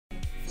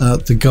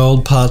The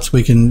gold parts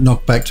we can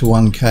knock back to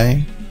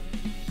 1K.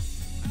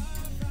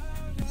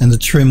 And the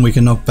trim we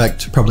can knock back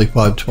to probably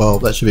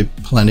 512. That should be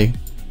plenty.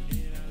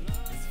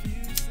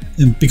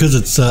 And because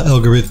it's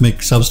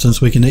algorithmic substance,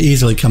 we can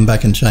easily come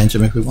back and change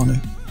them if we want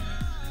to.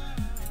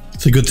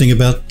 It's a good thing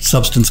about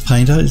Substance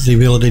Painter is the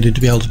ability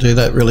to be able to do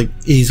that really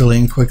easily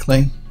and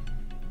quickly.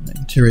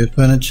 Interior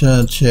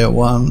furniture, chair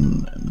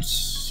 1, and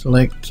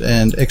select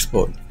and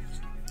export.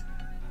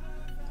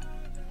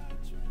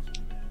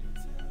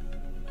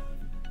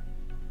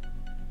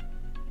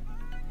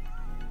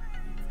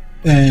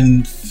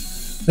 And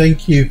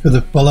thank you for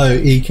the follow,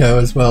 Eco,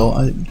 as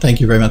well.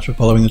 Thank you very much for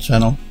following the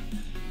channel.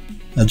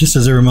 Just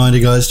as a reminder,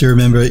 guys, do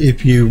remember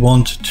if you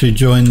want to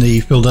join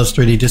the Phil Does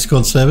 3D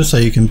Discord server so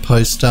you can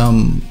post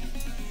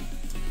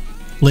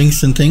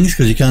links and things,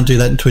 because you can't do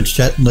that in Twitch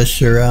chat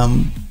unless you're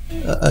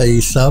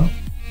a sub.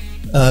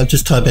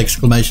 Just type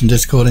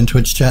 !Discord in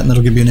Twitch chat and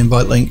that'll give you an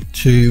invite link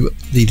to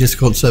the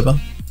Discord server.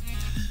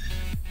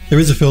 There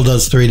is a Phil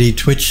Does 3D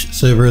Twitch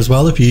server as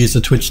well. If you use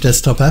the Twitch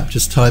desktop app,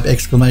 just type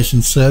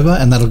 !server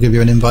and that'll give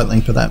you an invite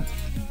link for that.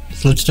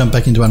 So let's jump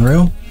back into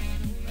Unreal.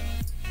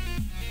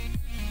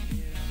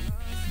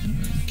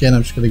 Again,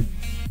 I'm just going to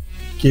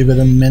give it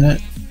a minute.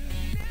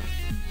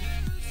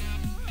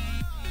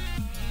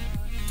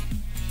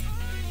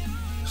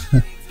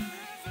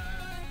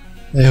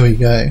 There we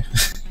go.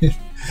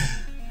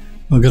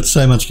 We've got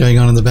so much going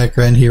on in the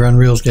background here.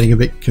 Unreal's getting a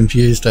bit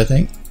confused, I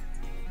think.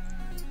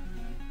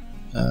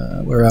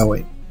 Where are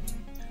we?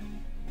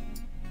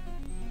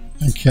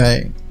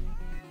 Okay.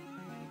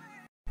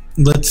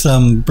 Let's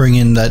bring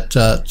in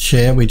that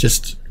chair we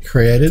just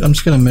created. I'm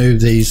just going to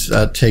move these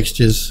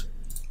textures.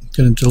 I'm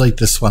going to delete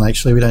this one,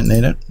 actually. We don't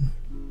need it.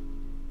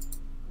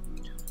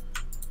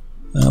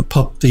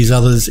 Pop these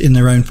others in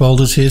their own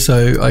folders here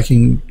so I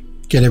can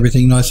get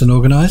everything nice and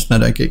organized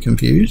and I don't get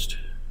confused.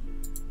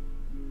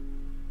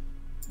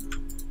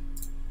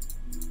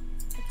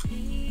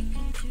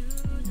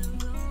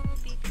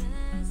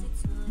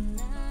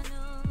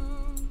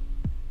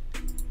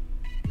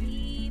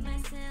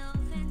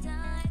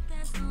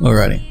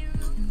 Alrighty,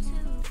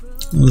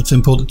 let's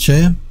import the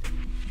chair.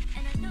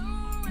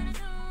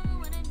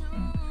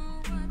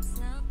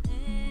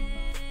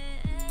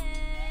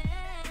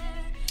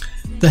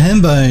 The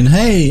Hambone,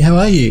 hey, how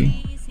are you?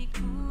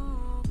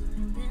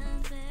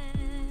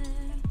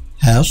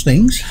 How's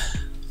things?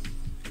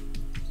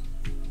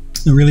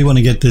 I really want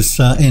to get this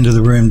end of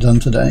the room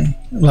done today.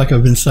 Like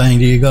I've been saying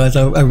to you guys,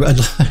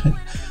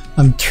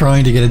 I'm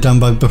trying to get it done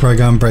before I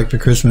go on break for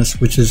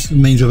Christmas, which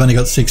means we've only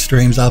got 6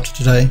 streams after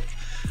today.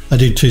 I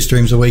do 2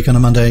 streams a week on a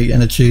Monday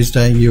and a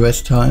Tuesday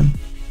US time.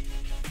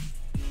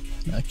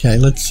 Okay,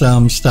 let's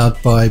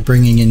start by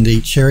bringing in the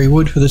cherry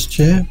wood for this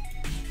chair.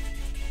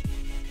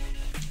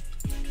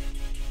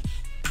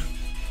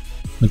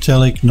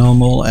 Metallic,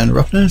 normal, and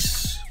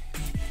roughness.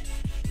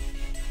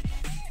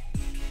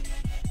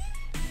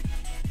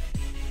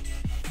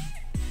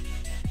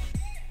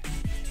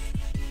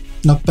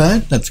 Not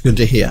bad, that's good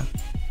to hear.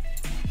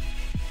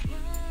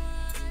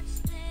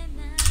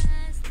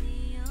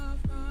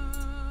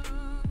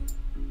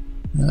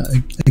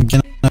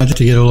 Again, I have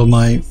to get all of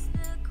my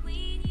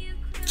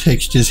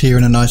textures here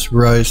in a nice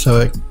row so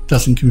it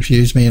doesn't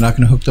confuse me and I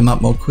can hook them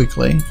up more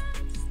quickly.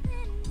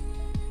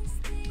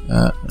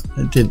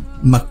 It did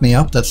muck me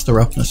up. That's the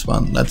roughness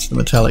one. That's the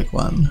metallic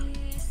one.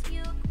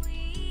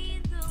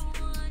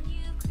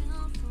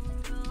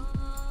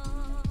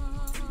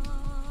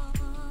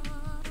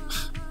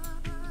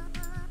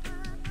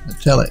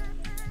 Metallic.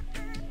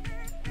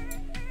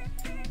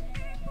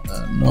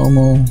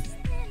 Normal.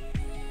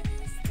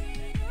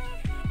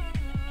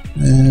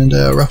 And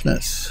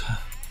roughness.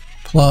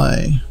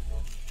 Apply.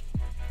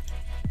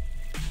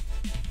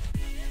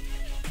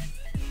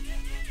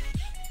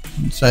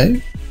 And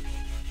save.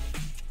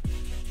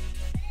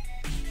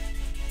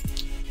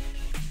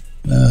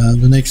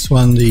 The next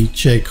one, the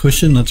chair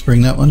cushion, let's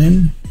bring that one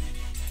in.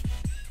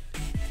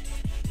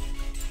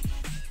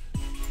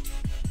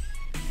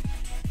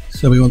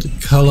 So we want the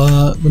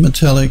color, the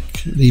metallic,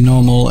 the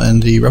normal,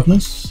 and the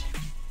roughness.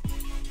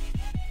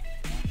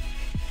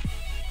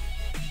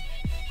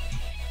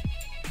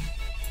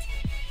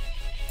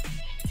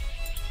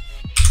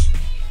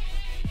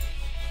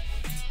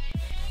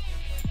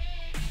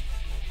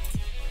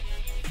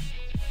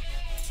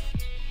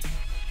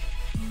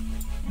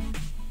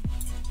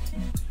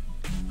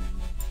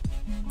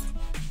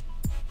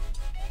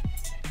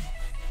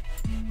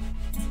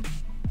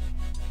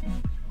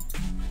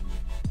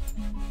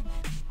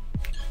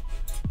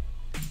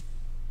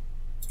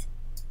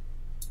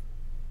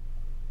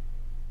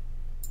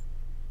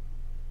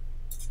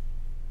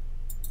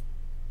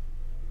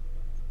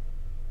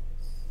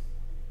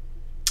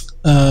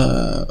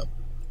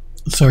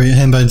 Sorry,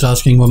 Hambone's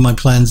asking what my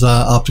plans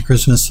are after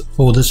Christmas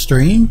for the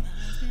stream.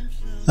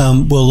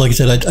 Well, like I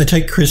said, I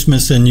take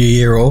Christmas and New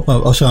Year off.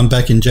 Also, I'm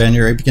back in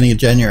January, beginning of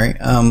January.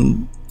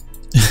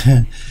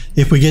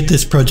 If we get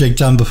this project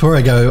done before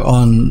I go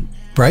on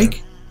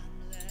break,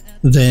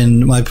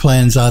 then my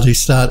plans are to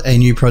start a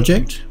new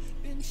project.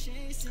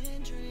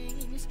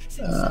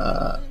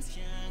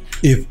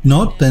 If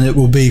not, then it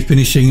will be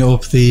finishing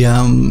off the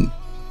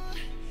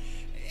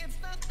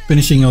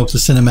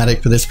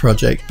cinematic for this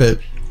project. But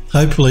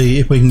hopefully,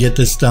 if we can get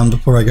this done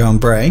before I go on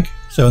break,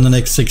 so in the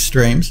next 6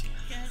 streams,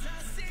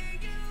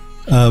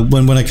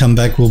 when I come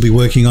back, we'll be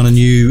working on a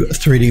new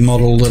 3D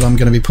model that I'm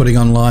going to be putting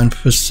online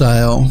for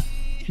sale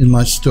in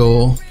my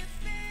store.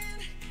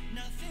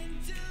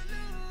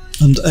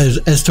 And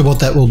as to what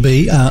that will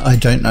be, I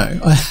don't know.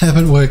 I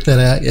haven't worked that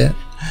out yet.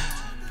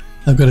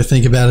 I've got to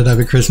think about it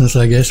over Christmas,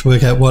 I guess,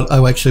 work out what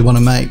I actually want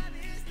to make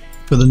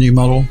for the new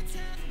model.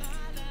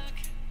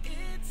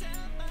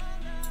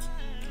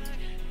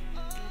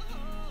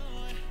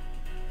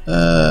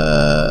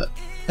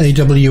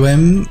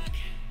 AWM.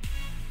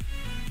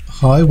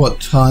 Hi,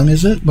 what time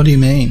is it? What do you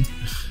mean?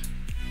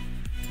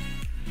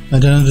 I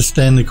don't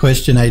understand the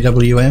question,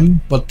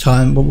 AWM. What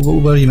time?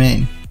 What do you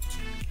mean?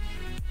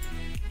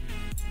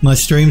 My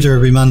streams are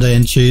every Monday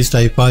and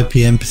Tuesday, 5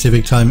 PM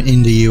Pacific time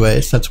in the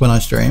US. That's when I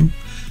stream.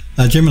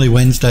 Generally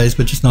Wednesdays,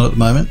 but just not at the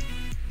moment.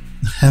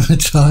 Hammer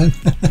time.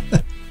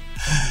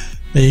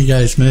 There you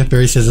go,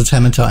 Smurfberry says it's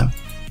hammer time.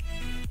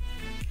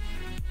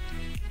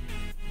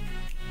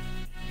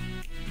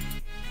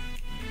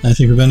 I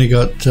think we've only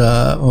got,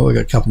 we've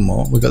got a couple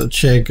more. We've got the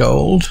chair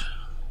gold.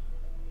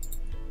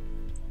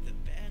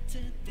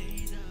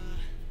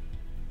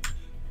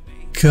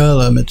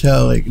 Color,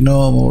 metallic,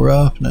 normal,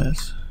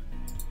 roughness.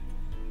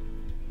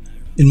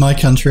 In my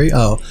country,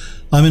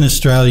 I'm in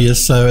Australia,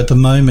 so at the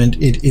moment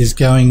it is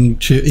going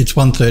to, it's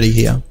 1:30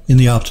 here in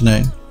the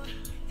afternoon.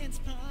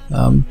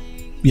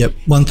 Yep,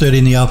 1:30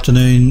 in the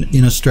afternoon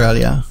in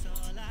Australia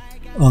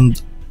on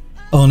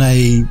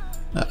a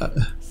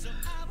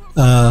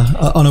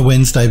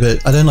Wednesday,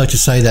 but I don't like to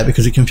say that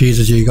because it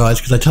confuses you guys,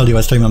 because I tell you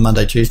I stream on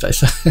Monday, Tuesday,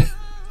 so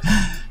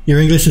your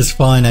English is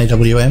fine,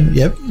 AWM.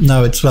 Yep,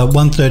 no, it's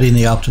 1:30 in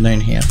the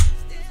afternoon here.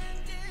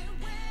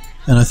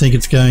 And I think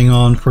it's going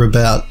on for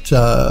about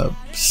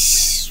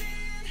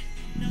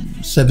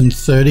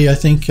 7:30, I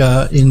think,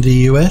 in the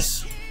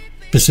US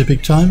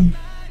Pacific time,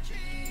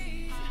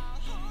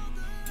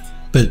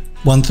 but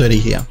 1:30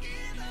 here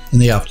in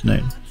the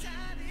afternoon.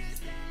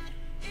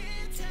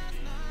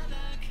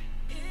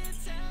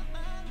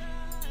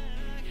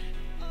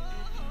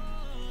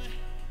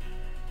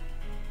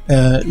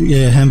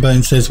 Yeah,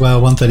 Hambone says, wow,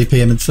 1:30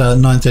 PM, it's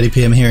 9:30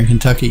 PM here in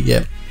Kentucky.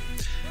 Yep.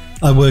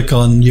 I work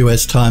on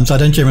US times. I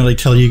don't generally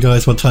tell you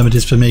guys what time it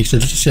is for me because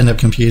it just end up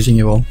confusing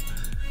you all.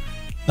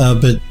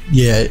 But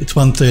yeah, it's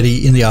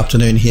 1:30 in the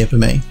afternoon here for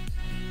me.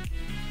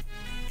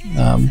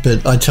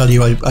 But I tell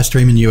you, I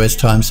stream in US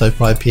time, so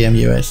 5 PM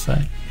US. So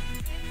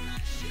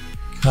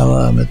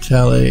color,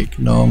 metallic,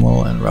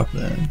 normal, and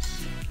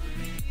roughness.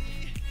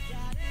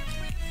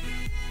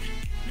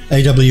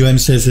 AWM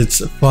says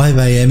it's 5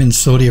 AM in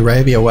Saudi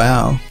Arabia.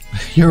 Wow,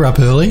 you're up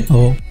early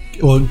or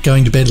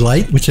going to bed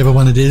late, whichever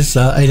one it is.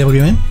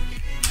 AWM.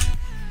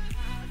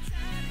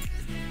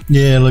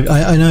 Yeah, look,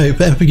 I know.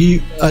 For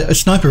you,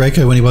 Sniper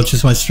Echo, when he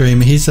watches my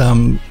stream, he's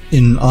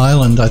in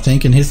Ireland, I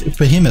think, and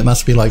for him it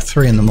must be like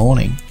 3 in the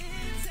morning.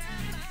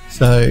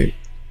 So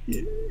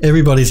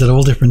everybody's at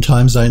all different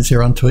time zones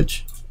here on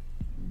Twitch.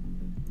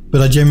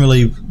 But I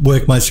generally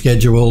work my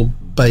schedule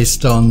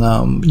based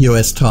on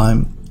US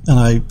time, and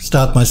I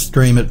start my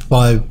stream at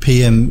 5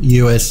 PM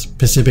US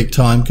Pacific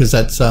time because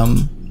that's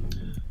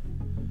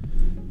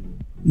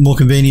more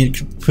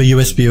convenient for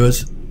US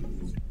viewers.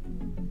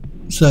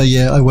 So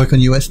yeah, I work on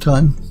US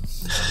time.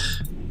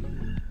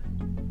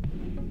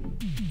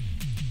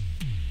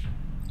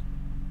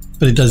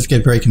 But it does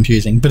get very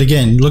confusing. But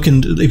again,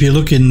 if you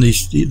look in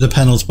the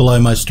panels below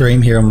my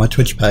stream here on my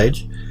Twitch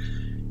page,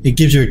 it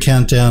gives you a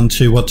countdown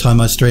to what time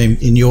I stream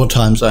in your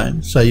time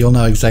zone, so you'll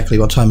know exactly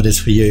what time it is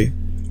for you.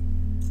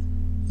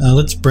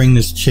 Let's bring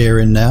this chair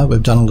in now.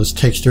 We've done all this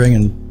texturing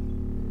and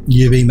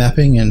UV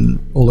mapping and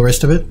all the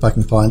rest of it, if I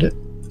can find it.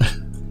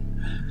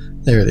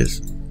 There it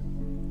is.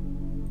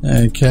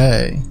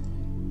 Okay.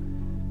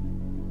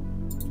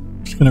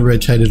 Just going to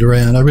rotate it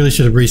around. I really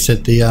should have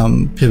reset the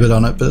pivot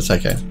on it, but it's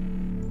okay.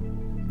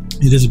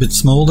 It is a bit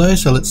small though,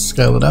 so let's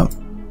scale it up.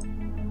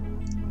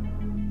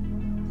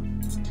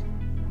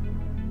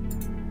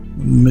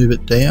 Move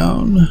it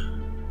down.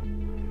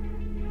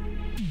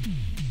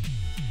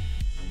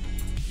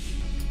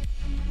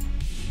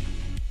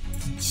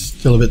 It's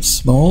still a bit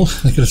small.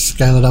 I could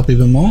scale it up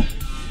even more.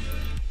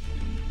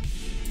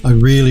 I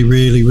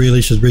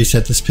really should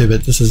reset this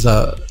pivot. This is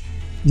not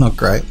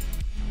great.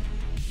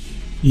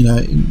 You know,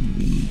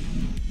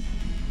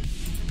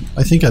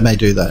 I think I may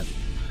do that.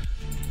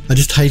 I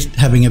just hate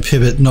having a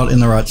pivot not in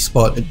the right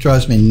spot. It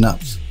drives me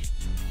nuts.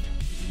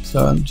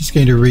 So I'm just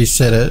going to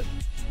reset it.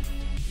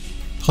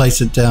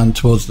 Place it down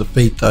towards the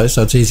feet though,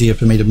 so it's easier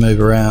for me to move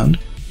around.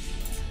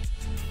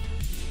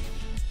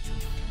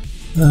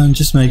 And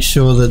just make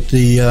sure that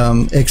the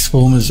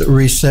X-form is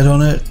reset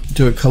on it.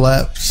 Do a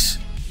collapse.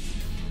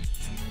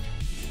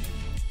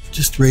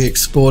 Just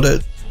re-export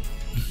it.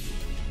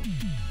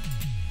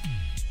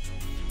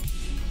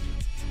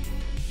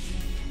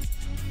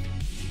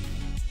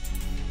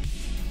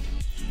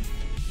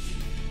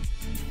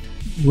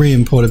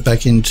 re-import it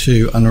back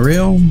into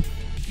Unreal.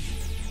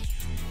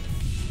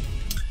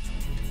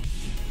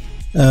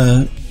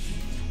 The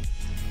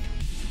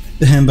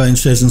Hambone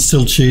says, and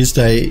still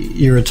Tuesday,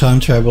 you're a time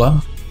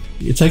traveller.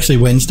 It's actually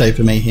Wednesday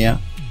for me here.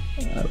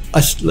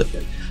 I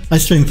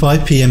stream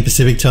 5 PM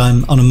Pacific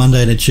time on a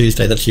Monday and a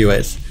Tuesday, that's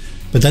US.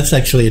 But that's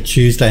actually a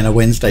Tuesday and a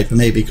Wednesday for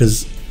me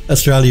because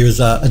Australia is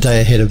a day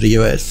ahead of the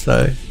US.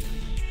 So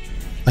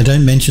I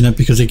don't mention it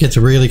because it gets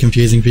really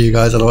confusing for you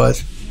guys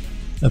otherwise.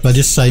 If I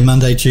just say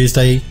Monday,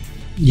 Tuesday,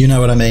 you know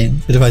what I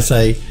mean. But if I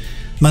say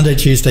Monday,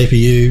 Tuesday for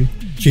you,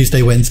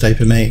 Tuesday, Wednesday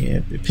for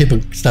me,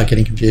 people start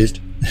getting confused.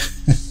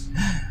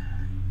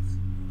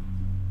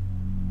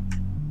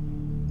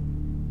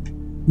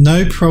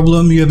 No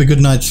problem. You have a good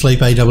night's sleep,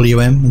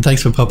 AWM, and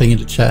thanks for popping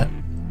into chat.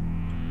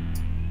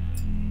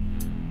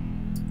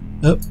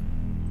 Oh.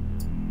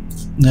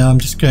 Now I'm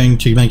just going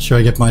to make sure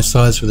I get my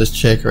size for this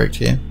chair correct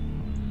here.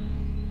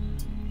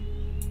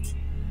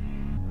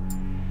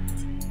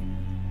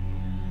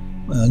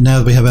 Now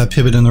that we have our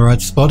pivot in the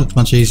right spot, it's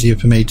much easier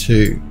for me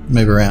to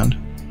move around.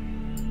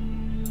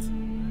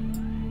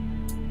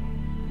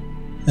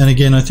 And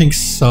again, I think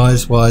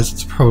size-wise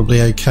it's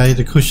probably okay.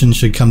 The cushion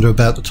should come to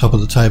about the top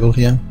of the table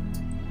here.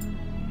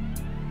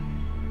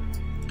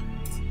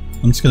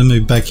 I'm just going to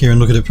move back here and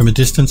look at it from a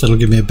distance. That'll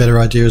give me a better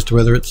idea as to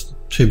whether it's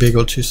too big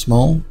or too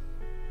small.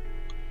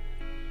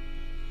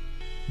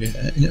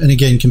 Yeah, and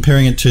again,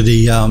 comparing it to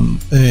the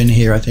urn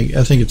here, I think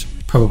it's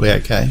probably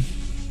okay.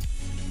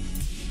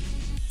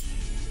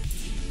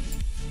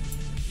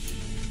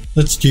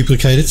 Let's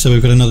duplicate it so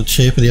we've got another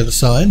chair for the other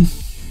side.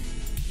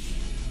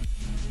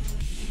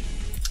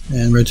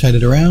 And rotate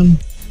it around.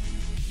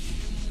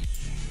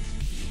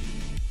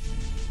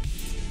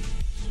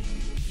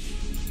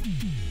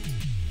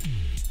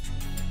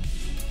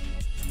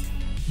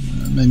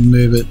 Maybe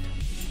move it.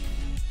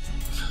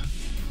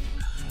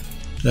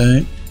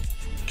 Don't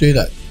do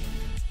that.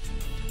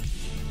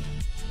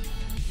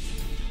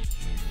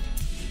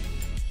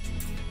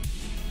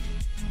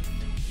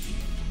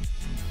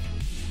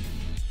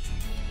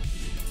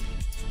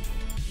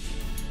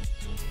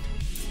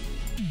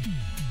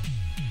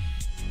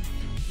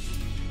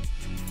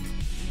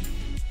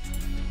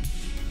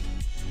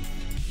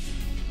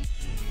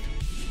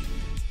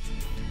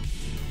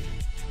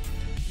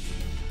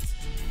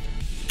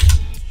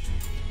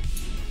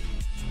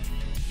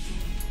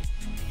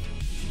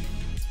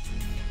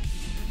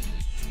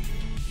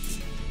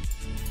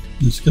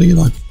 I'm just going to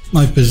get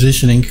my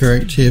positioning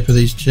correct here for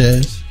these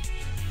chairs.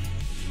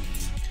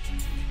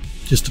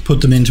 Just to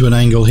put them into an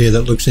angle here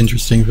that looks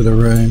interesting for the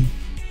room.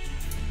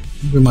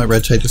 We might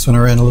rotate this one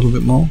around a little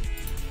bit more.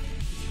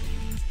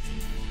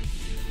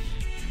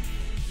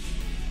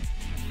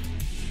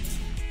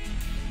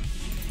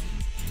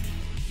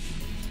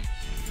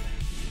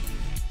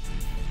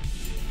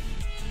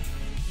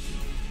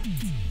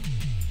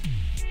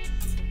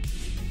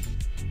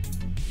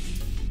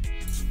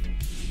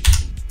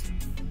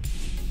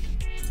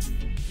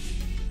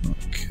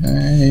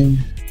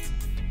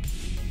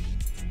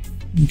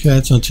 Okay,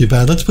 that's not too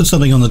bad. Let's put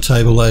something on the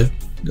table though,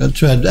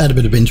 to add a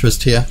bit of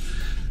interest here,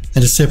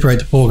 and to separate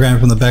the foreground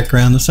from the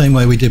background, the same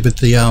way we did with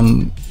the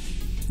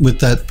with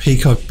that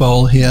peacock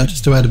bowl here,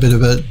 just to add a bit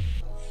of a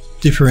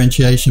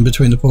differentiation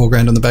between the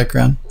foreground and the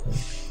background.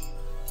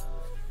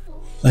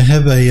 I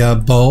have a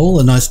bowl,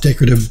 a nice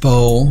decorative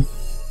bowl,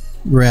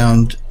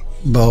 round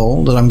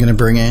bowl that I'm going to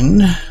bring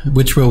in,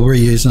 which we'll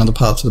reuse in other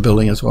parts of the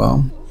building as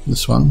well.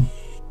 This one.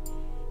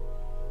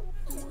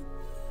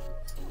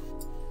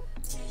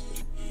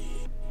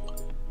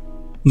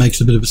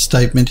 Makes a bit of a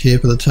statement here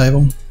for the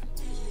table.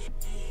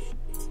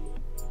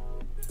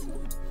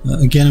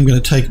 Again, I'm going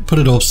to put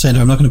it off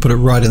center. I'm not going to put it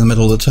right in the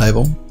middle of the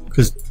table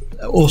because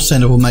off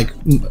center will make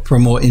for a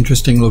more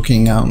interesting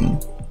looking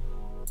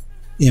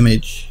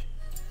image.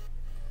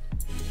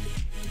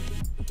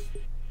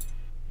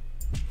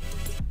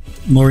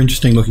 More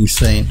interesting looking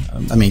scene,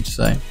 I mean to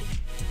say.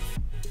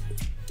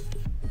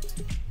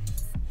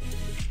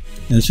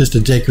 And it's just a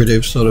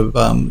decorative sort of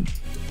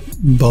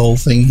bowl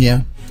thing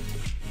here.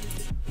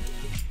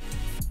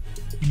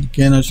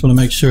 Again, I just want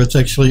to make sure it's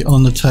actually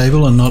on the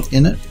table and not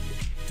in it.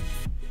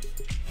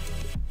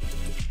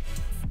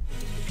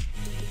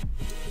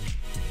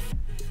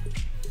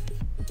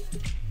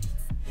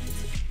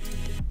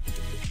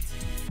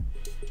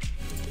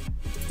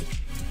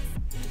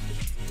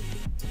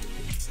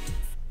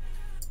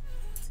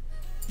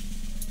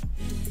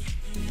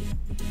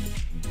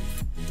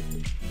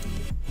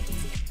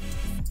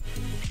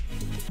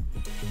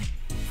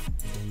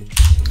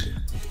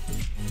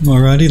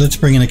 Alrighty, let's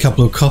bring in a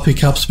couple of coffee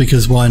cups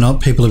because why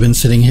not? People have been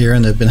sitting here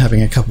and they've been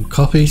having a cup of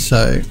coffee,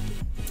 so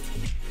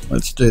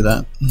let's do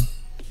that.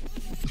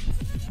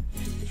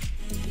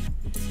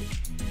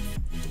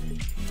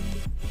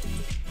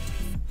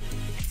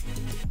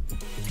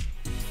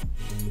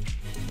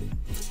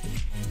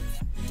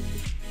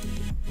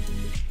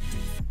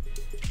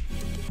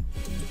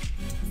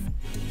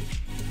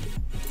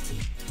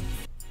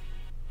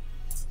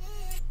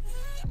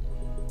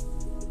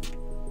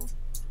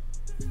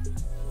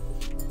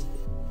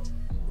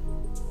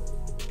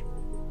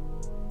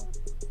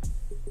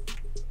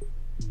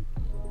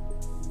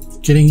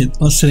 getting it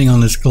sitting on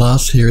this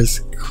glass here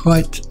is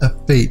quite a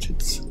feat.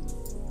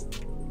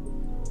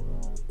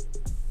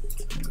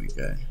 There we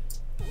go.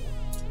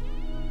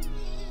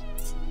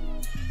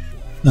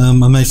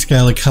 I may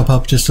scale the cup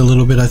up just a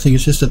little bit. I think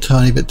it's just a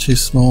tiny bit too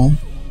small.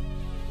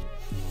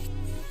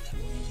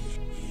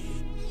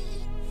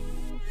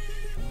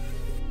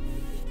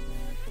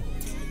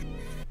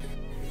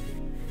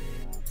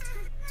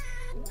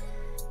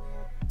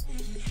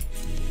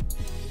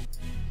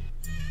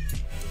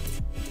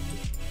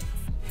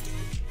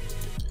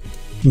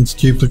 Let's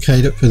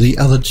duplicate it for the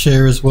other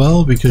chair as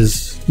well,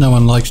 because no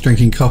one likes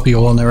drinking coffee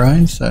all on their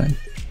own, so.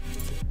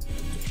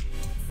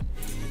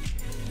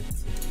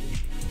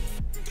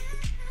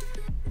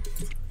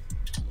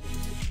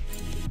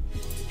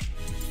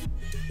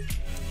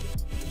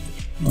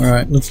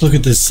 Alright, let's look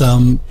at this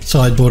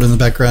sideboard in the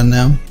background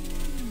now.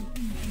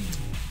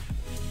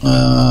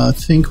 I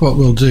think what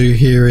we'll do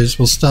here is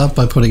we'll start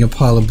by putting a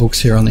pile of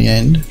books here on the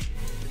end.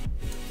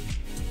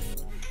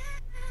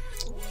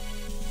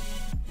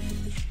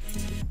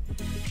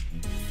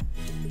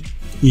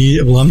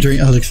 Yeah, well, I'm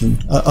drinking. Listen,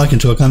 I can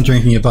talk. I'm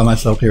drinking it by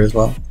myself here as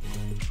well.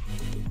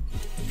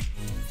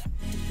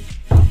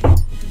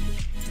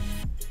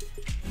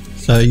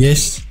 So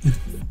yes,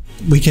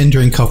 we can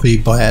drink coffee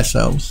by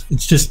ourselves.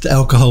 It's just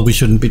alcohol we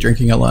shouldn't be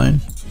drinking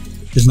alone.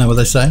 Isn't that what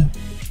they say?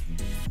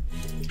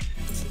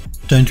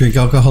 Don't drink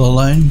alcohol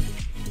alone.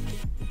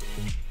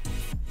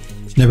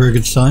 It's never a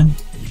good sign.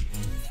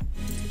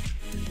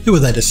 Who are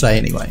they to say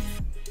anyway?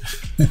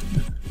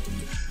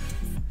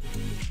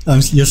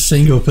 You're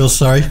single, feel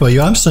sorry for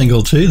you. I'm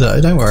single too though,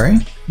 don't worry.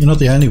 You're not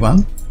the only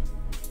one.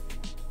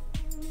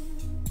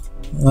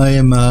 I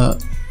am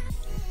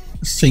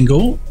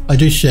single. I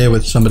do share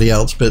with somebody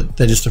else, but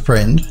they're just a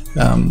friend.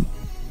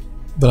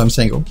 But I'm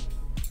single.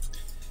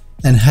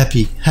 And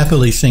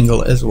happily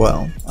single as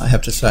well, I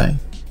have to say.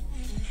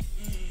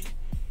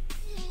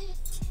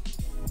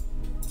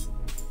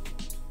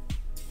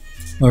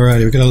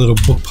 Alrighty, we've got a little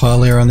book pile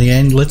there on the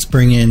end. Let's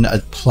bring in a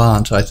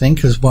plant, I think,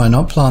 because why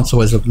not? Plants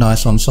always look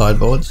nice on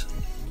sideboards.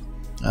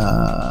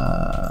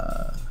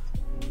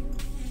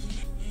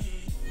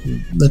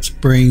 Let's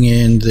bring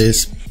in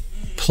this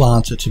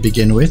planter to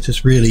begin with,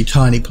 this really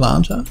tiny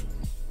planter.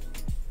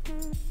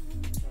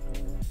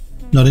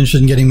 Not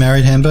interested in getting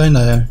married, Hambo?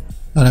 No,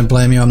 I don't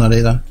blame you, I'm not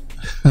either.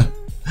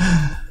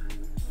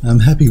 I'm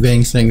happy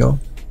being single.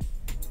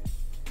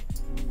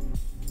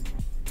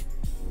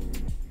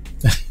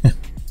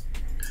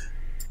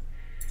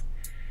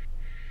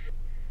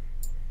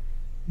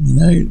 You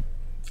know,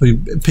 for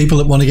people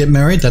that want to get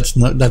married,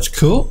 that's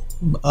cool.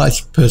 I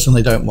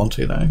personally don't want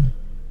to, though.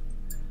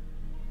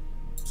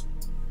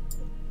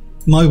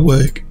 My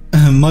work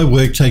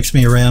takes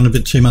me around a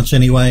bit too much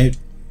anyway.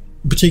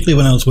 Particularly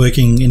when I was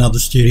working in other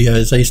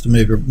studios, they used to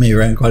move me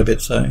around quite a bit.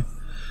 So it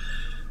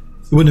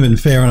wouldn't have been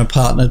fair on a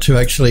partner to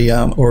actually,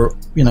 or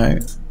you know,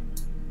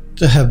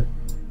 to have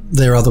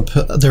their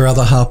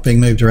other half being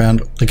moved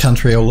around the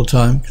country all the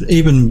time.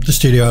 Even the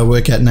studio I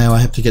work at now,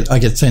 I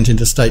get sent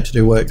interstate to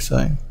do work,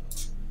 so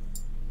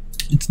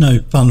it's no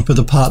fun for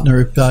the partner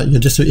if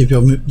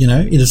you're you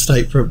know,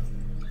 interstate for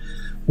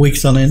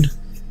weeks on end.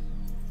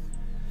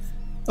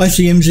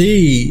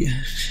 ICMG,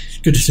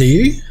 good to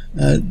see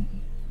you.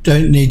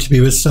 Don't need to be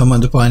with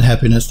someone to find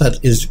happiness.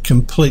 That is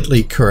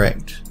completely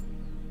correct.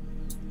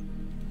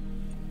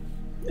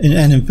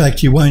 And in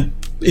fact, you won't.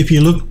 If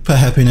you look for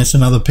happiness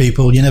in other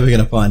people, you're never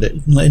going to find it.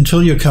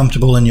 Until you're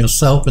comfortable in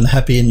yourself and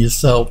happy in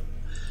yourself,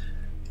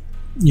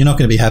 you're not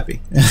going to be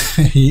happy.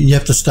 You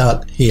have to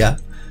start here,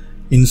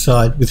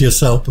 inside, with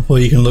yourself before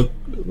you can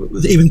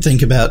even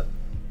think about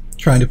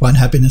trying to find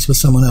happiness with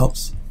someone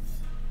else.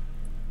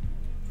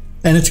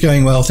 And it's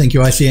going well, thank you,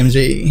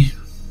 ICMG.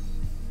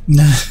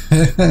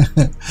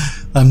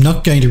 I'm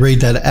not going to read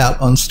that out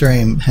on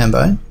stream,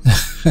 Hambo.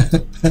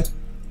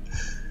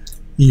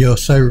 You're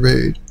so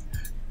rude.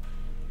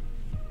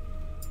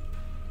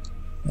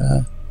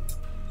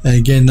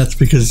 Again, that's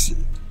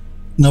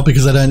not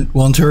because I don't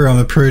want to or I'm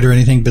a prude or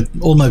anything, but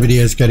all my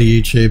videos go to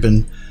YouTube,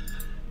 and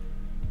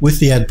with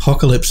the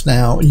adpocalypse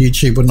now,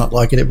 YouTube would not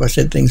like it if I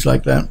said things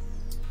like that.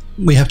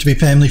 We have to be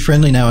family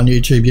friendly now on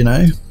YouTube, you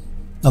know.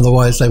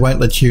 Otherwise they won't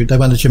let you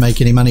make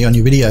any money on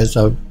your videos.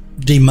 They'll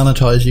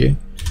demonetize you.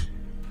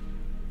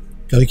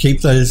 Got to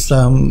keep those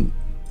got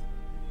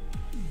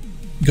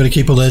to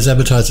keep all those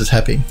advertisers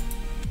happy.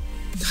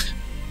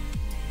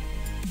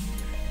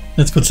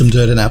 Let's put some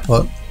dirt in our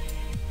pot.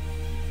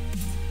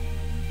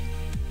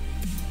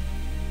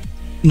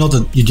 Not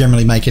that you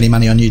generally make any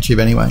money on YouTube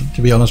anyway,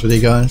 to be honest with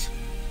you guys.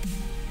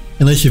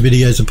 Unless your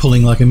videos are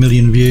pulling like 1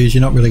 million views,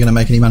 you're not really going to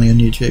make any money on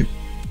YouTube.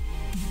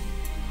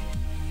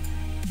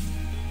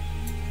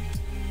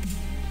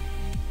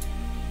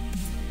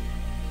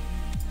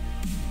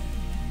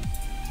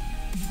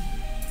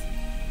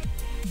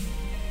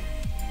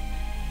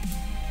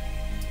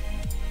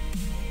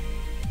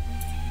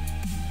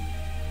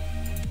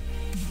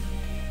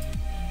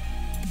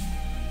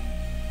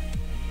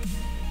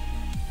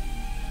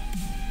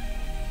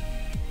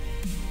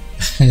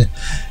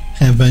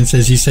 Hambone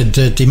says, you said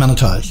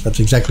demonetized. That's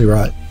exactly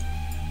right.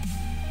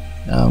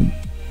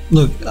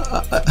 Look,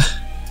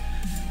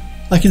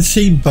 I can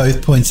see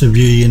both points of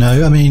view, you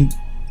know. I mean,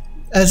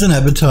 as an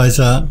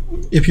advertiser,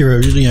 if you're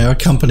a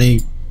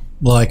company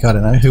like, I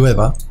don't know,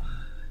 whoever,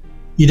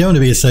 you don't want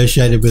to be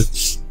associated with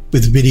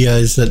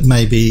videos that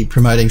may be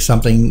promoting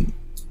something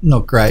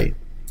not great.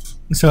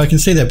 So I can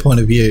see that point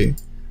of view.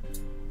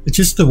 It's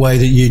just the way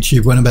that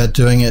YouTube went about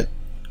doing it,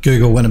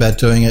 Google went about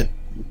doing it,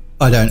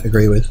 I don't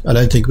agree with. I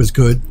don't think it was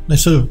good. They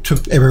sort of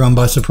took everyone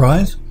by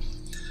surprise.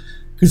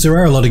 Because there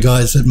are a lot of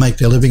guys that make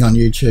their living on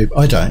YouTube.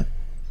 I don't.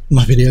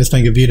 My videos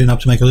don't get viewed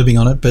enough to make a living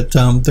on it, but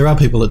there are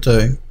people that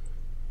do.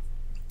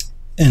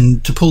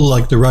 And to pull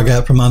like the rug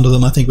out from under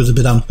them, I think was a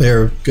bit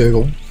unfair of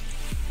Google.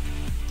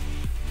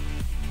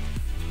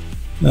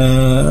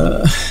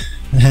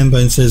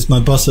 Hambone says, my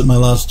boss at my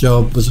last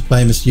job was a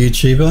famous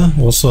YouTuber,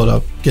 or sort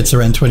of, gets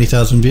around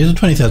 20,000 views.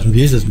 20,000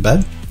 views isn't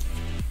bad.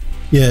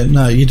 Yeah,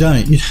 no, you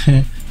don't.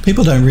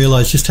 People don't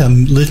realise just how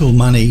little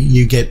money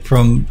you get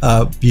from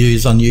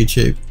views on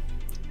YouTube.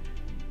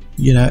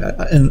 You know,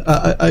 and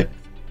I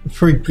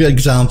for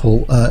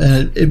example,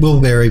 and it will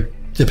vary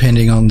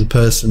depending on the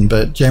person,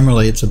 but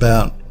generally it's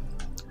about,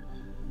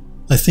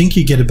 I think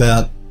you get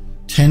about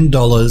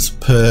 $10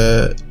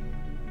 per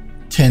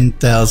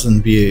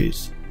 10,000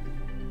 views.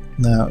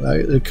 Now,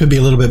 it could be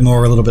a little bit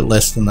more or a little bit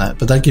less than that,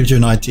 but that gives you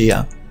an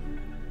idea.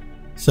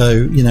 So,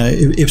 you know,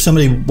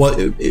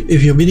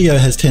 if your video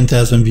has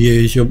 10,000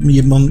 views,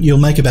 you'll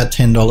make about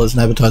 $10 in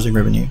advertising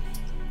revenue.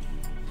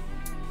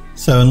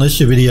 So unless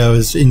your video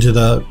is into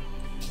the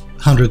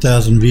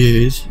 100,000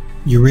 views,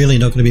 you're really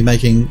not going to be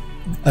making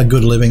a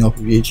good living off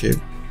of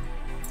YouTube.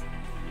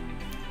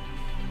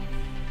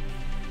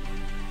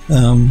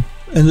 And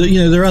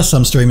you know, there are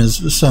some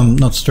streamers, some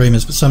not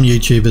streamers, but some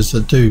YouTubers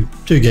that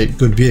do get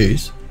good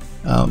views.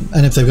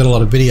 And if they've got a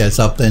lot of videos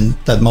up, then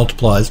that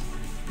multiplies,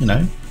 you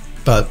know,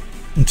 but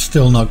it's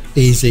still not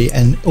easy.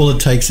 And all it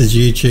takes is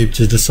YouTube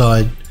to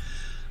decide,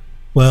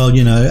 well,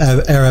 you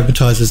know, our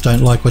advertisers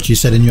don't like what you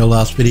said in your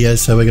last video,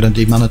 so we're going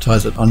to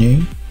demonetize it on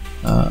you.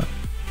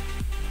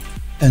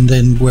 And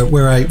then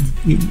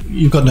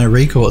you've got no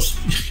recourse,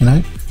 you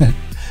know.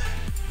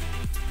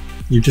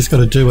 You've just got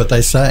to do what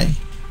they say.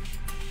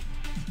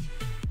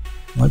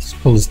 Let's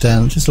pull this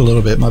down just a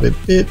little bit, might be a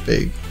bit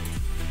big.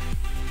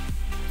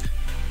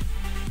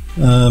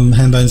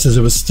 Hambone says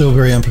it was still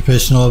very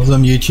unprofessional of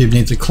them. YouTube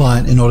needs a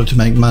client in order to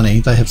make money.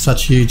 They have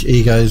such huge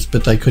egos,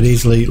 but they could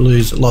easily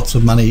lose lots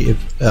of money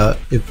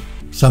if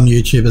some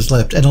YouTubers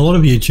left. And a lot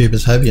of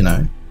YouTubers have, you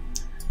know.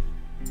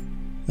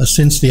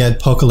 Since the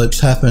adpocalypse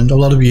happened, a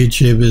lot of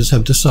YouTubers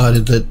have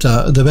decided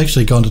that they've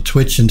actually gone to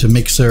Twitch and to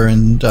Mixer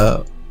and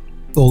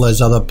all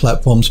those other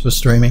platforms for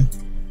streaming.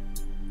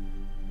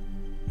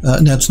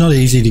 Now, it's not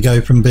easy to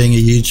go from being a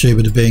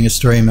YouTuber to being a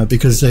streamer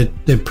because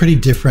they're pretty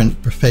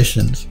different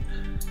professions.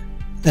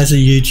 As a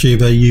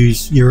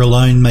YouTuber, you're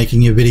alone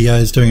making your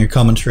videos, doing a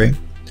commentary.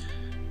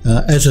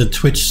 As a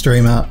Twitch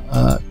streamer,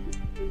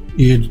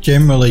 you're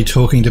generally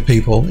talking to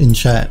people in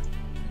chat.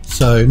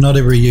 So not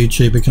every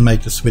YouTuber can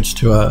make the switch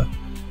to a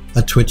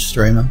Twitch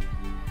streamer.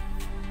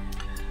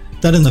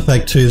 That and the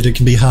fact too that it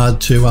can be hard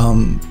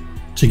to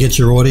get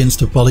your audience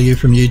to follow you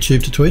from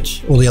YouTube to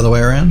Twitch, or the other way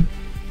around.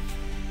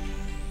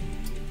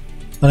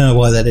 I don't know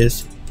why that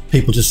is.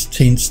 People just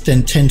tend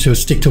to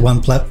stick to one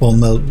platform.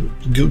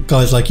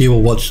 Guys like you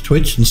will watch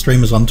Twitch and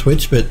streamers on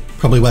Twitch, but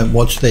probably won't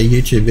watch their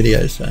YouTube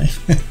videos.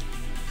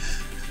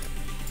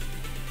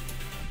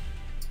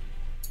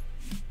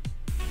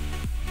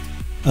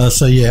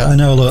 So yeah, I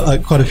know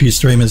quite a few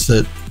streamers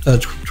that,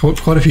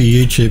 quite a few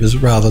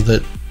YouTubers rather,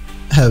 that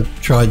have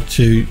tried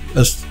to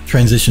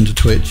transition to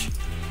Twitch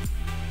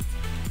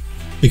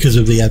because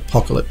of the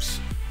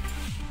apocalypse.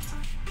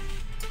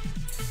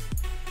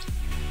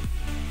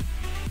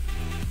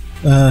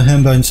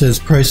 Hambone says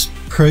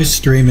pro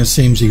streamer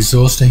seems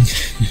exhausting.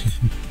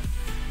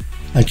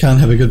 I can't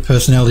have a good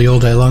personality all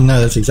day long. No,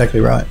 that's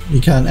exactly right.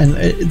 You can't. And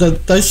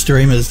those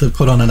streamers that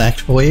put on an act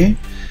for you.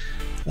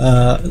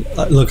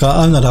 Look,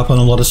 I'm not up on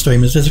a lot of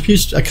streamers.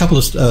 There's a couple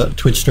of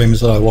Twitch streamers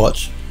that I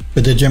watch,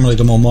 but they're generally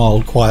the more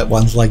mild, quiet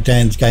ones, like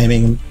Dan's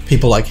Gaming,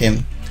 people like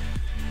him.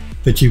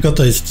 But you've got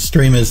those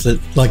streamers that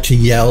like to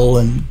yell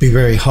and be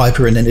very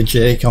hyper and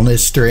energetic on their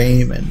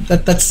stream, and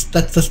that's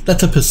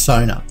a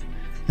persona.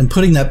 And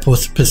putting that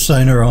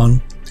persona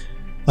on,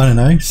 I don't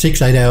know,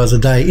 6-8 hours a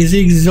day is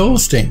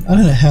exhausting. I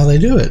don't know how they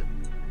do it.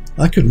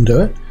 I couldn't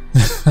do it.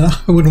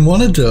 I wouldn't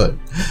want to do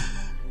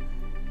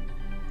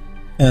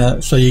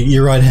it. So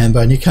you're right,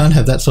 Hambone. You can't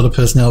have that sort of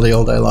personality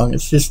all day long.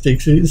 It's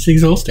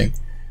exhausting.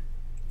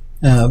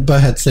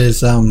 Bohat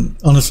says,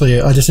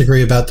 honestly, I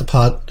disagree about the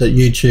part that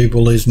YouTube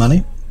will lose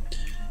money.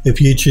 If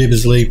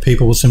YouTubers leave,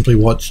 people will simply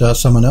watch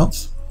someone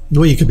else.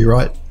 Well, you could be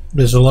right.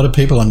 There's a lot of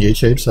people on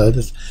YouTube, so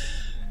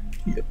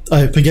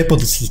I forget what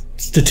the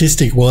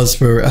statistic was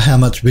for how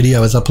much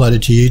video is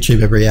uploaded to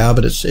YouTube every hour,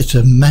 but it's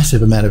a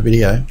massive amount of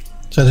video.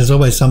 So there's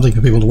always something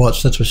for people to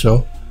watch, that's for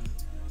sure.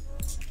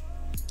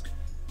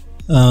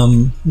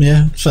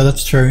 Yeah, so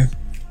that's true.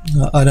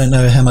 I don't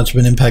know how much of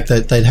an impact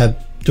they'd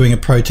have doing a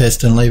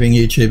protest and leaving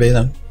YouTube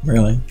either,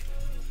 really.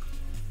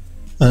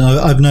 And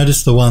I've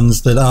noticed the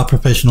ones that are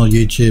professional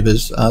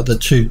YouTubers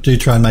that do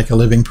try and make a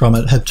living from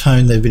it have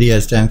toned their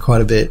videos down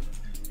quite a bit,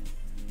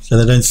 so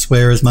they don't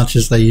swear as much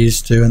as they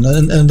used to,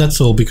 and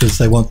that's all because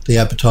they want the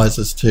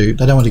advertisers to.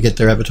 They don't want to get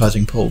their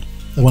advertising pulled.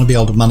 They want to be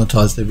able to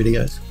monetize their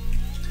videos,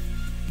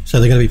 so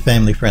they're going to be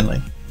family friendly.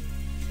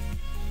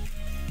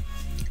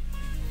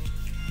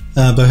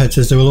 Bohat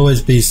says there will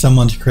always be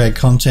someone to create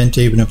content,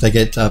 even if they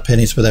get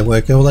pennies for their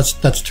work. Well,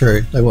 that's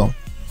true. They will.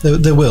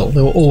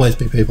 There will always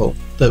be people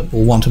that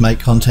will want to make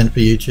content for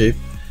YouTube,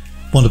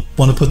 want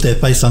to put their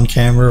face on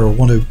camera, or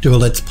want to do a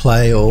let's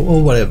play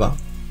or whatever,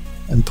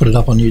 and put it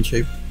up on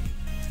YouTube.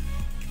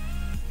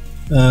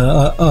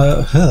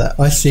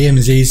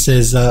 ICMZ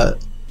says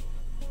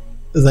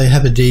they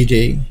have a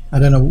DD. I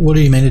don't know. What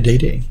do you mean a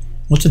DD?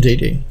 What's a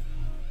DD?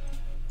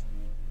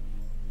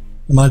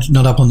 Am I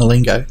not up on the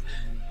lingo?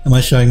 Am I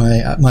showing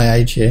my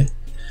age here?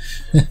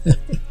 I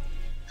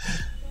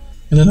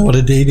don't know what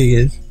a DD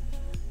is.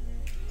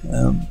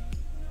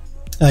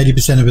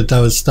 80% of it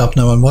though is stuff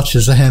no one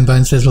watches. The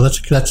Hambone says, well,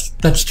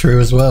 that's true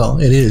as well.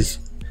 It is.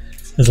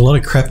 There's a lot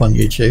of crap on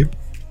YouTube.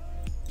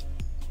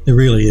 There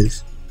really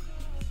is.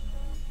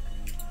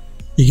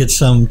 You get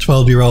some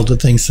 12-year-old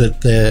that thinks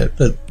that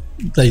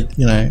they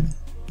you know,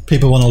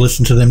 people want to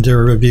listen to them do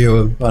a review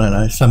of, I don't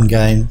know, some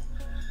game,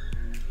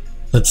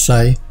 let's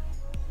say,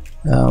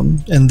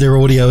 and their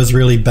audio is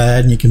really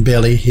bad and you can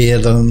barely hear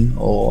them,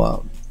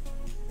 or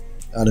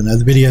I don't know,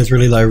 the video is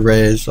really low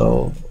res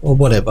or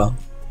whatever.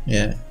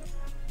 Yeah,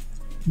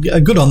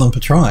 good on them for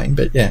trying,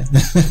 but yeah.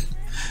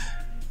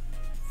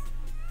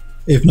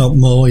 If not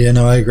more. Yeah,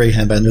 no, I agree,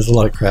 Hambone. There's a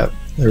lot of crap.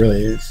 There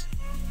really is.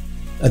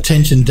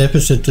 Attention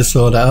deficit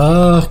disorder.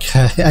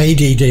 Okay,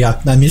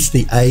 ADD. I missed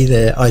the A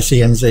there.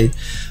 ICMZ.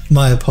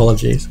 My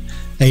apologies.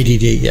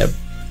 ADD. Yep.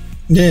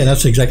 Yeah,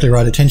 that's exactly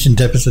right. Attention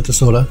deficit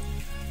disorder.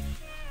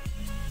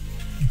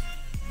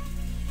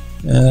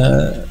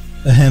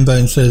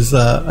 Hambone says,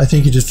 I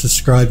think you just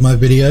described my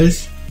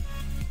videos.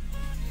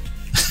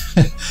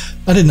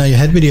 I didn't know you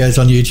had videos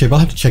on YouTube. I'll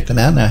have to check them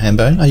out now,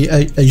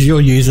 Hambone. Is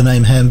your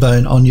username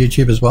Hambone on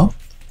YouTube as well?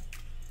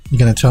 You're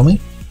going to tell me?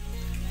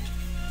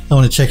 I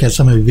want to check out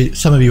some of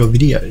your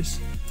videos.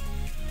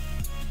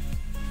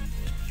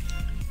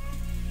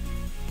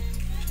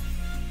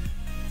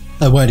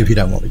 I won't if you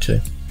don't want me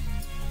to.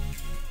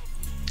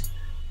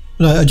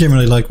 But I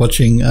generally like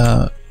watching,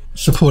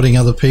 supporting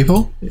other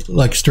people,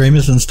 like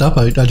streamers and stuff.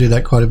 I do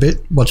that quite a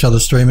bit. Watch other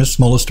streamers,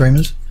 smaller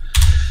streamers.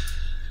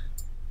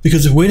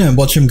 Because if we don't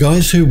watch them,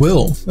 guys, who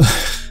will?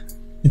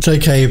 It's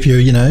okay if you're,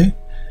 you know,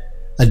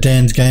 a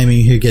Dan's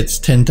Gaming who gets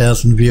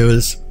 10,000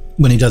 viewers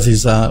when he does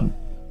his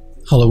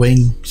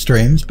Halloween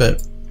streams,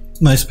 but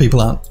most people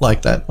aren't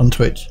like that on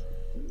Twitch.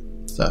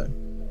 So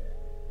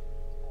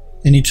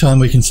anytime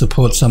we can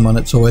support someone,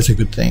 it's always a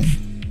good thing.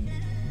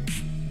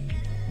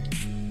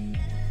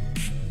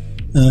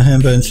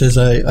 Hambone says,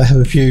 I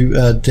have a few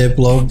dev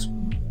blogs,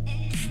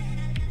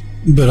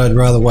 but I'd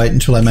rather wait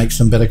until I make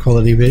some better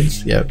quality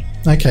vids. Yep.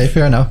 Okay,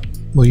 fair enough.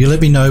 Well, you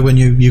let me know when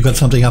you've got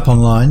something up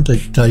online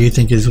that you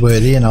think is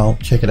worthy, and I'll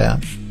check it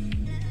out.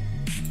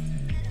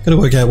 Got to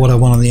work out what I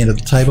want on the end of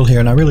the table here,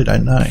 and I really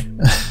don't know.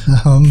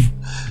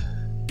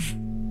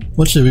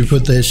 What should we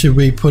put there? Should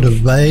we put a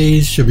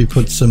vase? Should we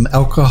put some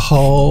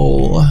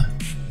alcohol?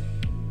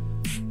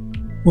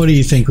 What do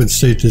you think would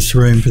suit this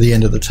room for the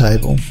end of the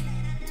table?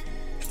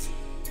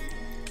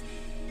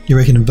 You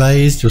reckon a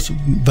vase? Just a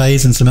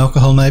vase and some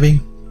alcohol, maybe?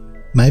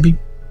 Maybe?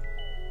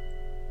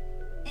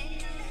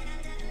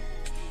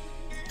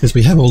 Because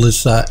we have all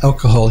this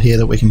alcohol here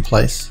that we can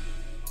place.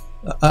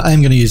 I am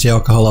going to use the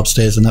alcohol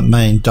upstairs in that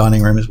main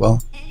dining room as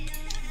well.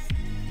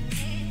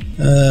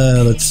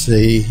 Let's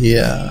see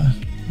here.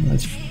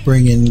 Let's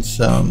bring in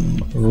some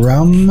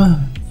rum.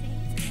 A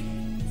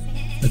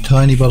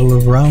tiny bottle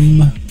of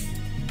rum.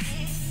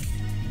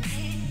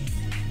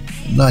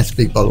 A nice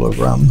big bottle of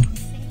rum.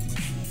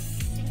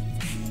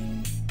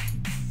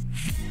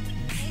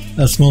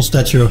 A small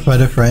statue or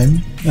photo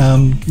frame.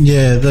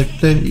 Yeah,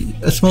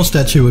 a small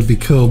statue would be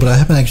cool, but I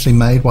haven't actually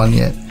made one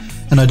yet.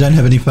 And I don't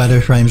have any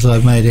photo frames that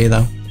I've made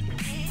either.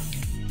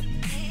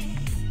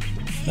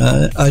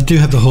 I do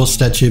have the horse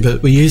statue,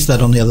 but we use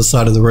that on the other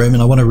side of the room,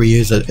 and I want to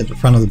reuse it at the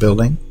front of the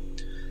building.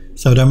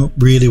 So I don't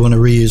really want to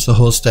reuse the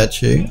horse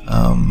statue.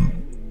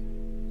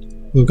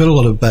 We've got a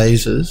lot of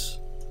vases.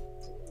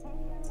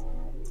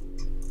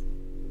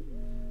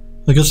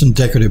 I've got some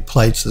decorative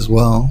plates as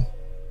well.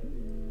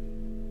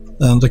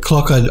 The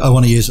clock I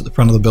want to use at the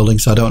front of the building,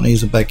 so I don't want to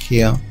use it back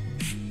here.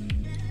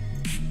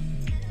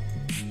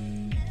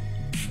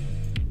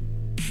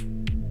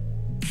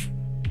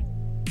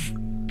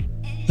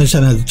 I just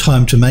haven't had the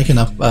time to make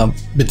enough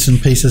bits and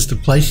pieces to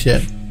place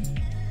yet. I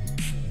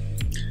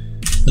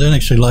don't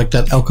actually like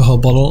that alcohol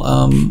bottle.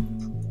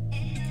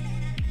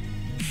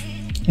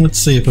 Let's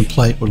see if a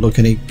plate would look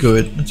any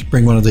good. Let's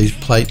bring one of these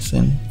plates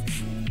in.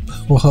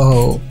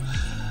 Whoa,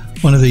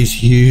 one of these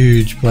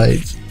huge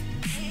plates.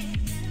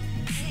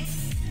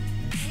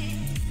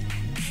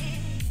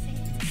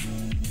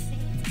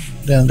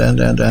 Down, down,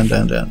 down, down,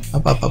 down, down.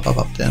 Up, up, up, up,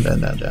 up, down, down,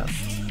 down, down.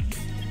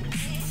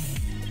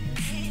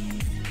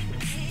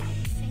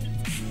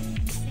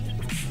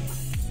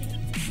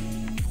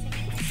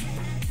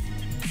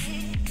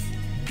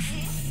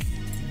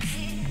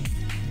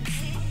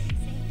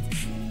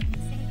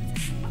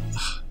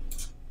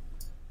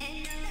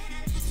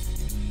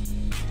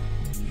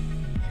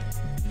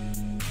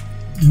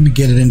 Let me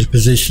get it into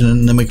position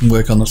and then we can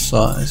work on the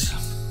size.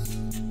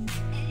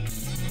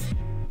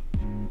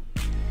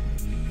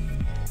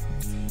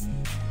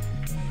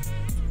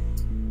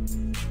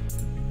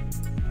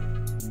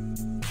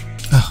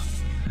 I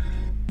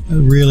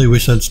really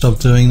wish I'd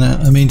stopped doing that.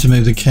 I mean to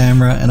move the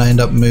camera and I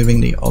end up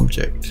moving the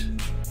object.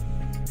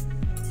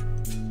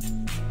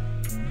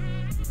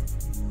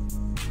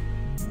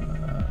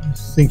 I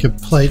think a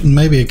plate and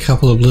maybe a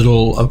couple of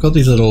little, I've got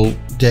these little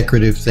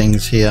decorative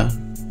things here.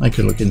 Make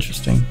it look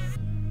interesting.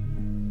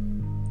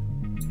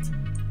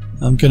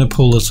 I'm going to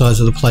pull the size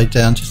of the plate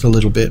down just a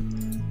little bit.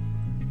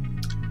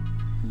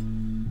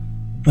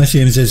 I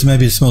see him says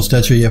maybe a small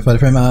statue, yeah, photo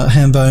frame.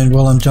 Hambone,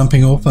 while I'm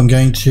jumping off, I'm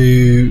going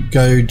to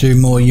go do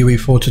more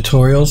UE4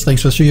 tutorials.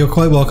 Thanks for streaming. You're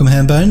quite welcome,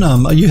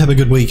 Hambone. You have a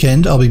good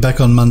weekend. I'll be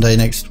back on Monday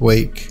next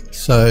week.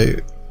 So,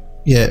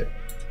 yeah,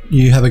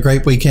 you have a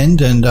great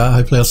weekend and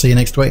hopefully I'll see you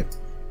next week.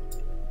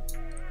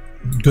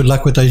 Good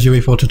luck with those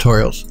UE4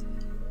 tutorials.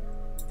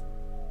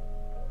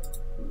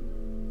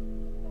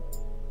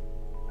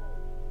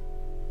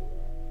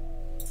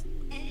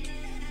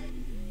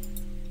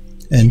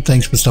 And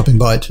thanks for stopping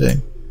by too.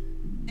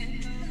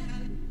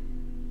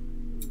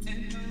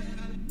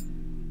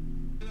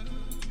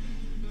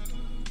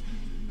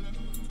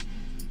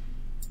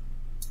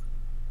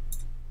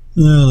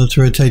 Let's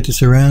rotate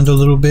this around a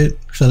little bit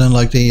because I don't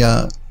like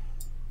the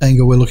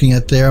angle we're looking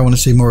at there. I want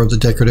to see more of the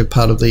decorative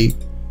part of the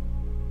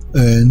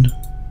urn.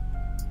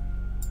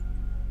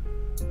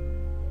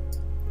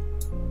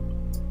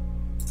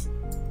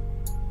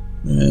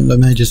 And I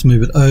may just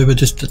move it over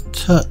just a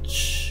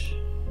touch.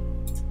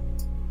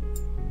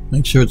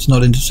 Make sure it's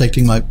not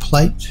intersecting my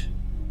plate.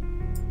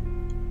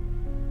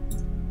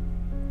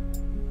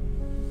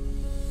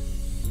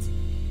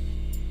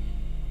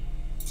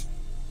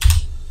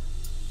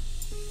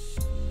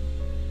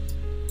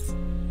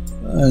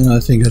 And I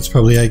think that's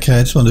probably okay.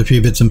 I just wanted a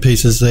few bits and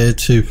pieces there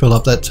to fill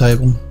up that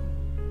table.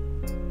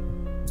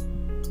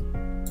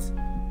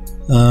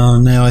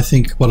 Now I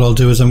think what I'll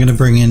do is I'm going to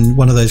bring in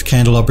one of those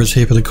candelabras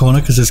here for the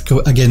corner because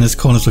again this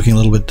corner's looking a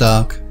little bit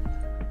dark.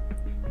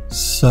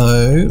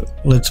 So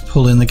let's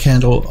pull in the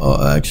candle.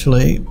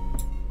 Actually,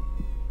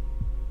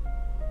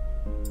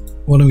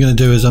 what I'm going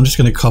to do is I'm just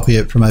going to copy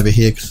it from over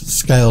here because it's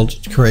scaled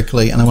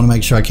correctly and I want to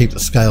make sure I keep the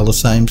scale the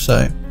same.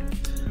 So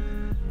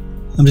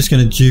I'm just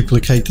going to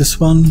duplicate this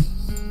one.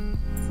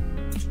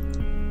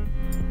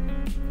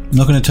 I'm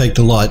not going to take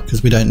the light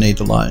because we don't need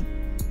the light.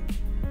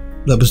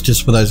 That was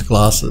just for those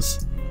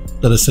glasses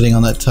that are sitting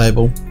on that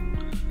table.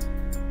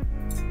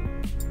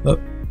 Oh,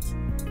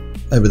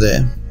 over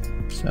there.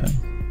 So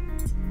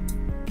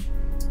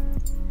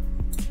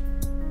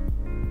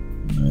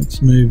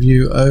let's move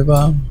you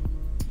over.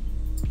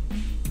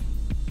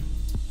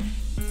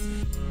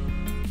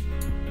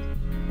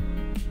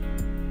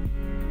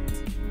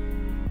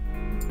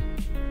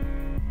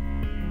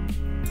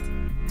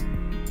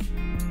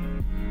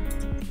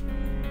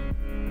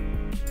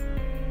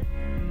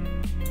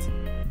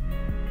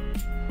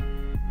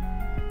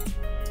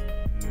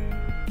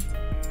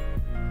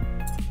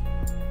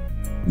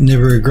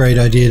 Never a great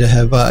idea to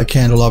have a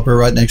candelabra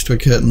right next to a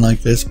curtain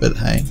like this, but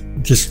hey,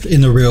 just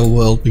in the real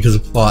world because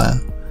of fire.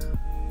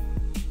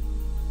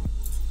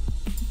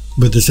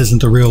 But this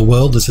isn't the real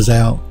world, this is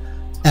our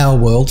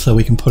world, so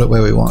we can put it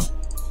where we want.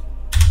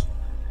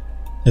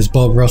 As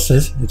Bob Ross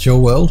says, it's your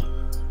world.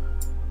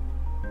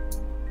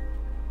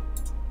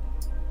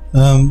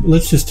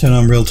 Let's just turn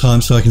on real time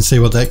so I can see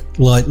what that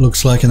light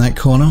looks like in that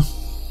corner.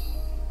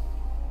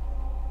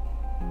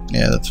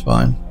 Yeah, that's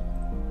fine.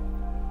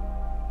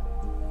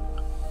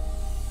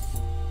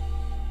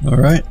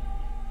 Alright,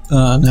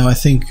 now I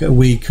think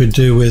we could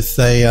do with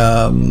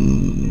a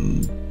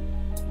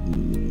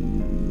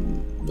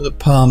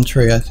palm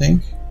tree, I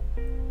think.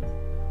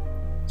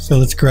 So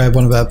let's grab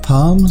one of our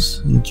palms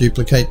and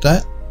duplicate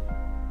that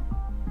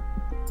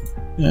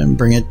and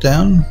bring it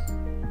down.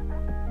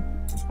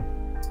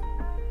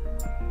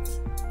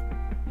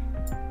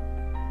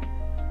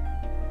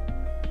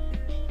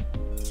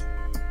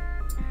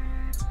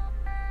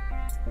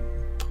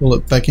 Pull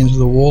it back into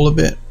the wall a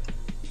bit.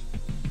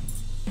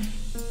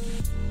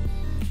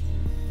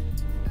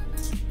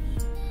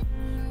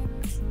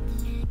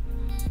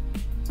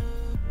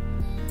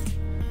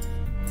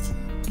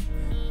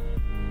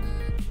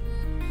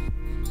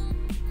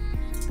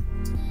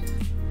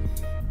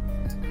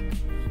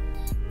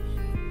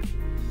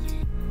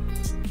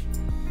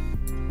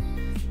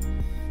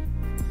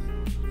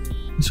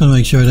 Just want to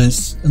make sure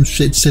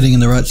it's sitting in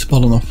the right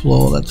spot on the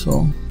floor, that's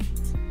all.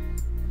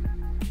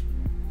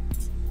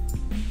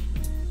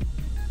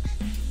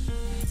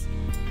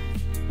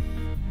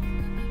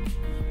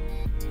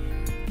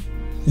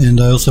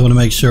 And I also want to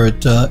make sure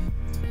it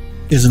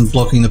isn't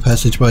blocking the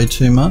passageway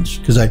too much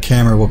because our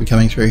camera will be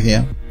coming through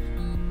here.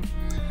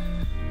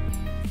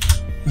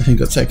 I think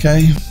that's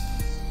okay.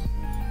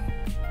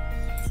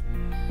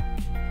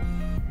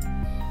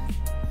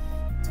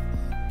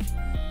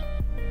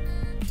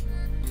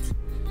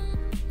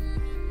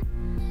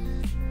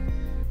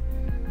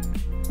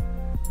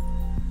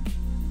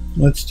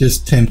 Let's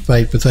just tempt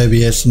fate with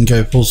OBS and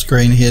go full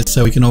screen here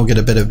so we can all get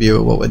a better view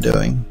of what we're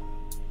doing.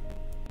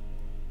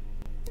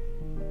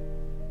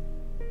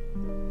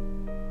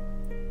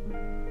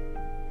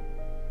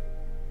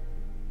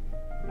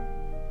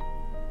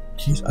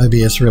 Jeez,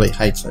 OBS really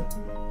hates it.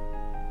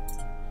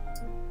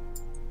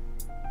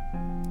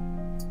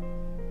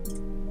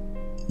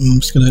 I'm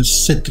just going to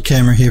set the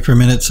camera here for a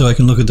minute so I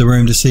can look at the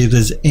room to see if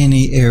there's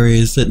any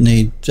areas that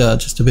need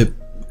just a bit.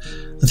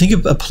 I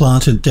think a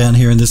planted down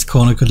here in this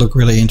corner could look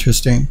really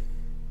interesting.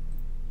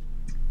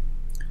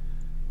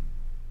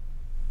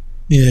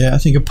 Yeah, I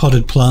think a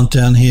potted plant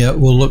down here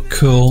will look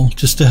cool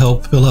just to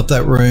help fill up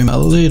that room a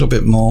little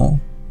bit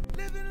more.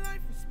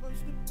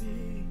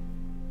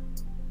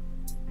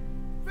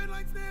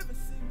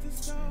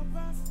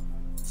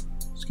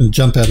 Just going to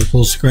jump out of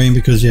full screen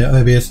because yeah,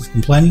 OBS is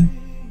complaining.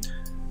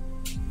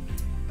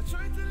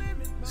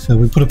 So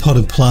we put a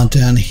potted plant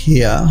down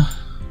here.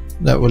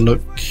 That would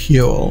look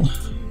cool.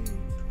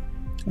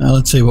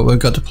 Let's see what we've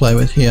got to play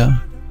with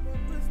here.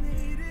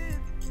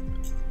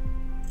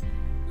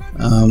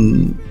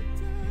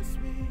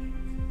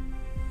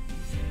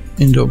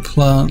 Indoor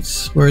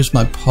plants. Where is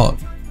my pot?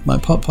 My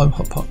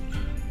pot.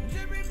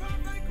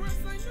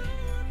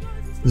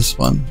 This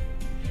one.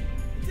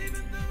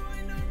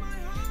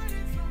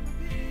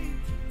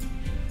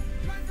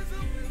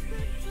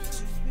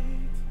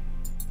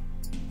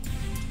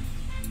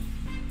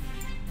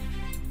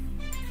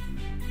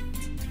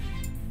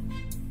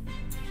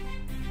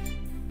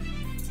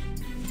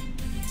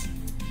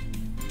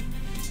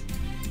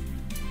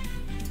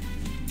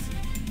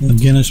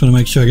 Again, I just want to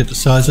make sure I get the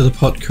size of the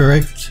pot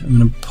correct. I'm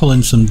going to pull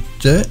in some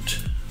dirt.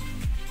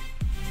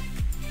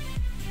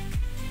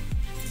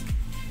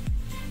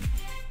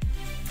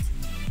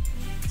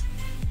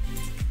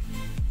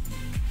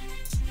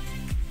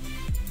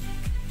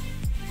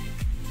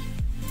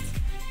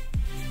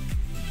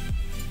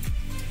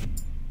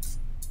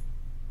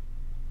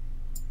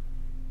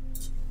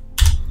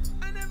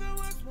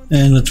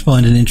 And let's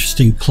find an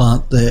interesting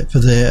plant there for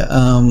there.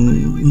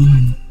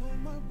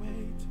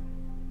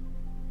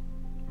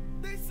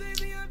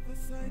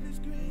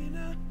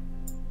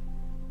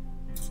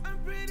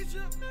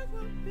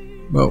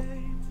 Well,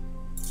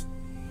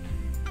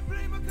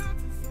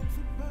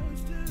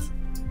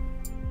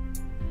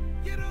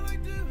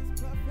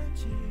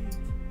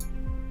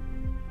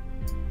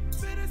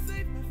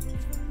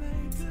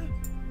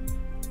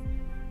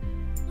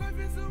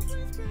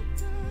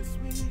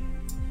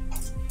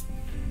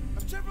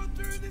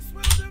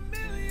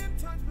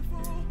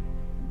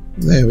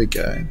 there we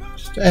go.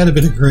 Just add a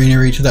bit of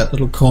greenery to that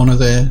little corner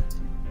there.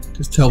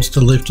 Just helps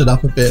to lift it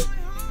up a bit.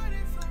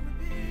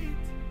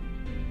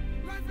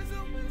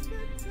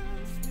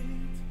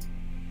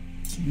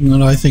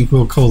 And I think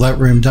we'll call that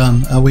room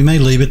done. We may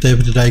leave it there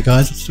for today,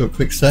 guys. Let's do a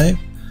quick save.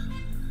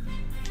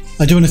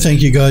 I do want to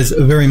thank you guys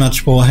very much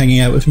for hanging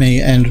out with me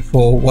and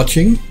for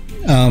watching.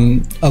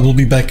 I will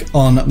be back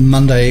on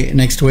Monday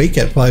next week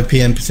at 5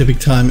 PM Pacific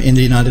time in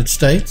the United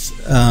States.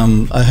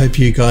 I hope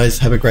you guys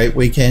have a great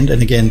weekend.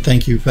 And again,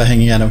 thank you for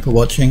hanging out and for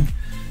watching.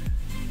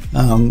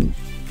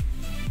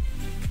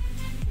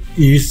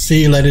 You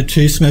see you later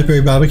too,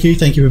 Smurfberry Barbecue.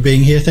 Thank you for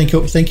being here. Thank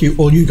you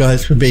all you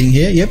guys for being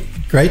here. Yep.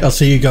 Great, I'll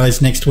see you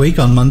guys next week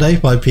on Monday,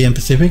 5 PM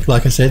Pacific.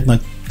 Like I said, my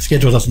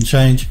schedule doesn't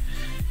change.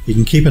 You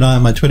can keep an eye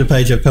on my Twitter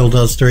page at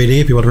Petals3D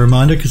if you want a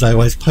reminder, because I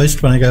always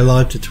post when I go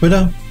live to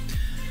Twitter.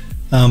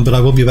 But I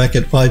will be back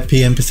at 5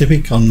 PM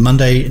Pacific on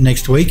Monday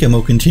next week, and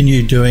we'll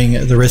continue doing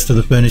the rest of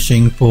the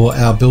furnishing for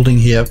our building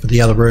here for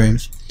the other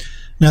rooms.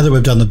 Now that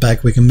we've done the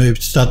back, we can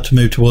start to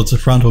move towards the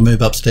front or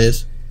move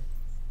upstairs.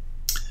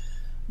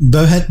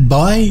 Bohat,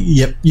 bye.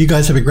 Yep, you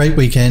guys have a great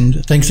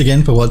weekend. Thanks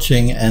again for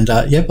watching, and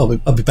yep, I'll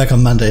be back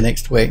on Monday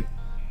next week.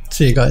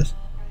 See you guys.